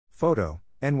Photo,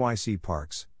 NYC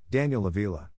Parks, Daniel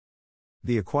Avila.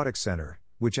 The Aquatic Center,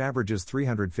 which averages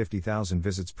 350,000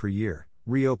 visits per year,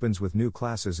 reopens with new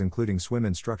classes including swim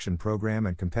instruction program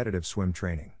and competitive swim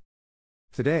training.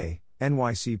 Today,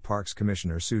 NYC Parks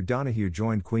Commissioner Sue Donoghue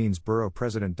joined Queens Borough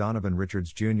President Donovan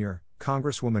Richards Jr.,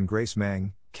 Congresswoman Grace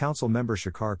Meng, Council Member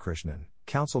Shekhar Krishnan,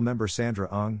 Council Member Sandra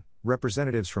Ung,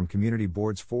 representatives from Community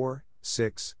Boards 4,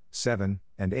 6, 7,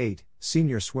 and 8,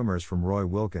 senior swimmers from Roy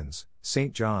Wilkins,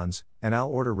 St. John's, and Al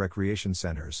Order Recreation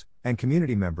Centers, and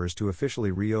community members to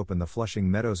officially reopen the Flushing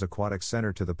Meadows Aquatic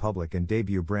Center to the public and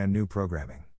debut brand new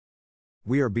programming.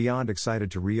 We are beyond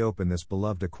excited to reopen this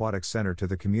beloved aquatic center to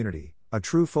the community, a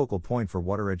true focal point for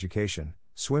water education,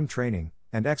 swim training,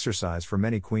 and exercise for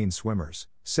many Queens swimmers,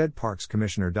 said Parks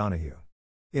Commissioner Donoghue.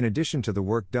 In addition to the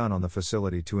work done on the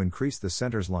facility to increase the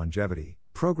center's longevity,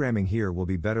 programming here will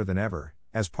be better than ever.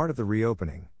 As part of the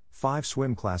reopening, 5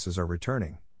 swim classes are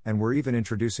returning, and we're even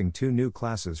introducing 2 new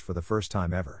classes for the first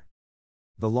time ever.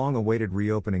 The long-awaited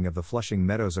reopening of the Flushing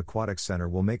Meadows Aquatic Center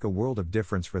will make a world of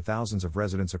difference for thousands of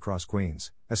residents across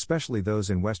Queens, especially those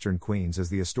in Western Queens as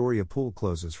the Astoria Pool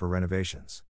closes for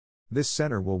renovations. This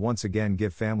center will once again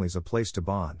give families a place to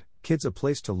bond, kids a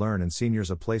place to learn and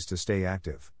seniors a place to stay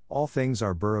active, all things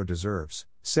our borough deserves,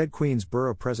 said Queens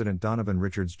Borough President Donovan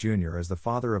Richards Jr. as the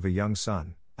father of a young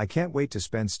son. I can't wait to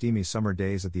spend steamy summer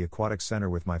days at the Aquatic Center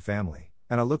with my family,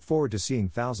 and I look forward to seeing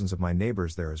thousands of my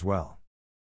neighbors there as well.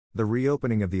 The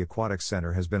reopening of the Aquatic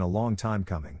Center has been a long time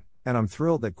coming, and I'm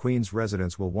thrilled that Queens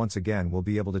residents will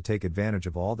be able to take advantage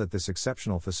of all that this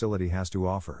exceptional facility has to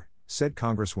offer, said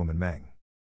Congresswoman Meng.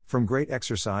 From great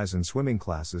exercise and swimming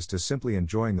classes to simply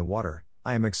enjoying the water,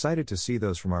 I am excited to see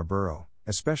those from our borough,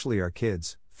 especially our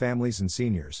kids, families and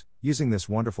seniors, using this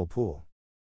wonderful pool.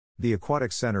 The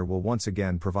Aquatic Center will once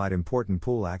again provide important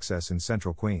pool access in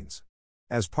Central Queens.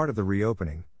 As part of the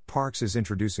reopening, Parks is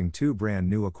introducing 2 brand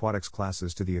new aquatics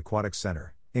classes to the Aquatic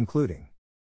Center, including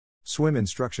Swim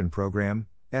Instruction Program,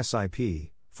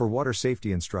 SIP, for water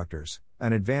safety instructors,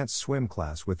 an advanced swim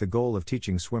class with the goal of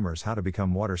teaching swimmers how to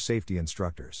become water safety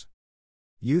instructors.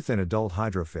 Youth and Adult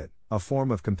Hydrofit, a form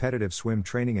of competitive swim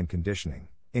training and conditioning,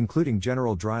 including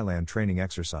general dryland training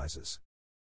exercises.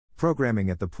 Programming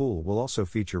at the pool will also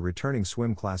feature returning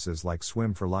swim classes like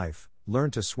Swim for Life, Learn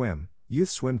to Swim, youth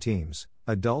swim teams,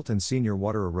 adult and senior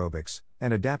water aerobics,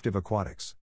 and adaptive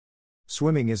aquatics.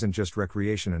 Swimming isn't just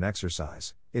recreation and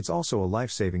exercise, it's also a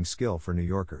life-saving skill for New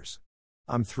Yorkers.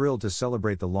 I'm thrilled to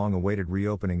celebrate the long-awaited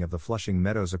reopening of the Flushing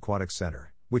Meadows Aquatic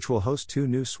Center, which will host 2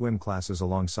 new swim classes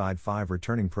alongside 5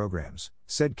 returning programs,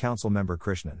 said Councilmember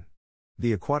Krishnan.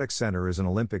 The Aquatic Center is an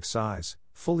Olympic-size,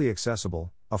 fully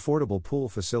accessible, affordable pool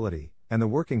facility, and the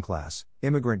working class,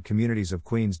 immigrant communities of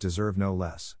Queens deserve no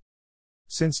less.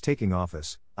 Since taking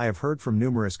office, I have heard from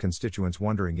numerous constituents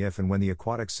wondering if and when the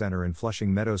Aquatic Center in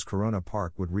Flushing Meadows Corona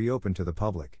Park would reopen to the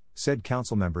public, said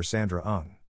Councilmember Sandra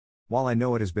Ung. While I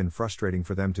know it has been frustrating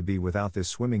for them to be without this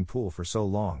swimming pool for so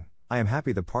long, I am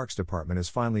happy the Parks Department is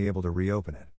finally able to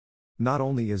reopen it. Not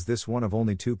only is this one of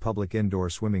only 2 public indoor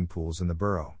swimming pools in the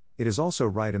borough, it is also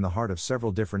right in the heart of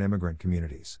several different immigrant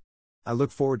communities. I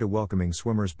look forward to welcoming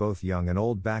swimmers both young and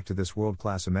old back to this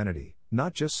world-class amenity,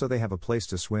 not just so they have a place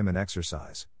to swim and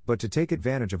exercise, but to take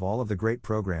advantage of all of the great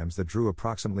programs that drew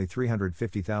approximately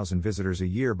 350,000 visitors a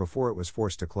year before it was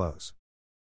forced to close.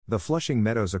 The Flushing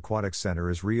Meadows Aquatic Center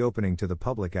is reopening to the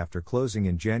public after closing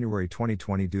in January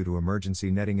 2020 due to emergency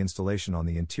netting installation on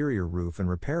the interior roof and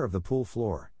repair of the pool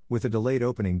floor, with a delayed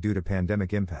opening due to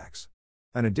pandemic impacts.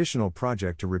 An additional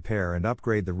project to repair and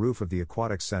upgrade the roof of the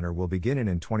Aquatic Center will begin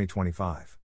in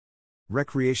 2025.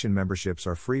 Recreation memberships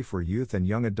are free for youth and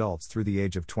young adults through the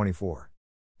age of 24.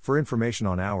 For information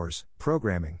on hours,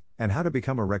 programming, and how to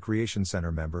become a Recreation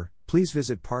Center member, please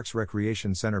visit Parks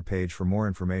Recreation Center page for more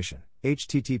information.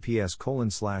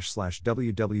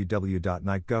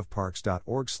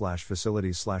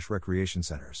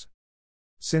 https://www.nightgovparks.org/facilities/recreation-centers.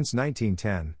 Since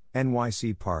 1910,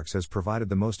 NYC Parks has provided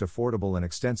the most affordable and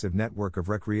extensive network of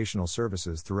recreational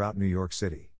services throughout New York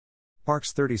City.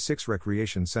 Parks' 36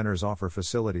 recreation centers offer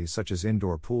facilities such as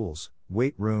indoor pools,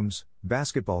 weight rooms,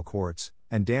 basketball courts,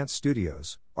 and dance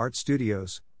studios, art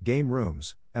studios, game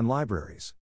rooms, and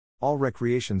libraries. All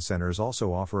recreation centers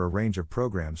also offer a range of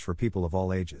programs for people of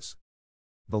all ages.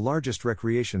 The largest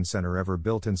recreation center ever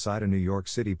built inside a New York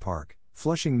City park,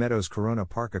 Flushing Meadows Corona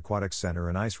Park Aquatic Center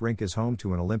and Ice Rink is home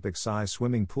to an Olympic-sized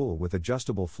swimming pool with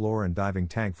adjustable floor and diving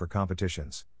tank for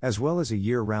competitions, as well as a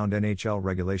year-round NHL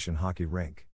regulation hockey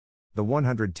rink. The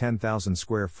 110,000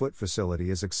 square foot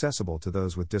facility is accessible to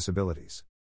those with disabilities.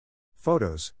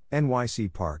 Photos,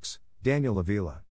 NYC Parks, Daniel Avila.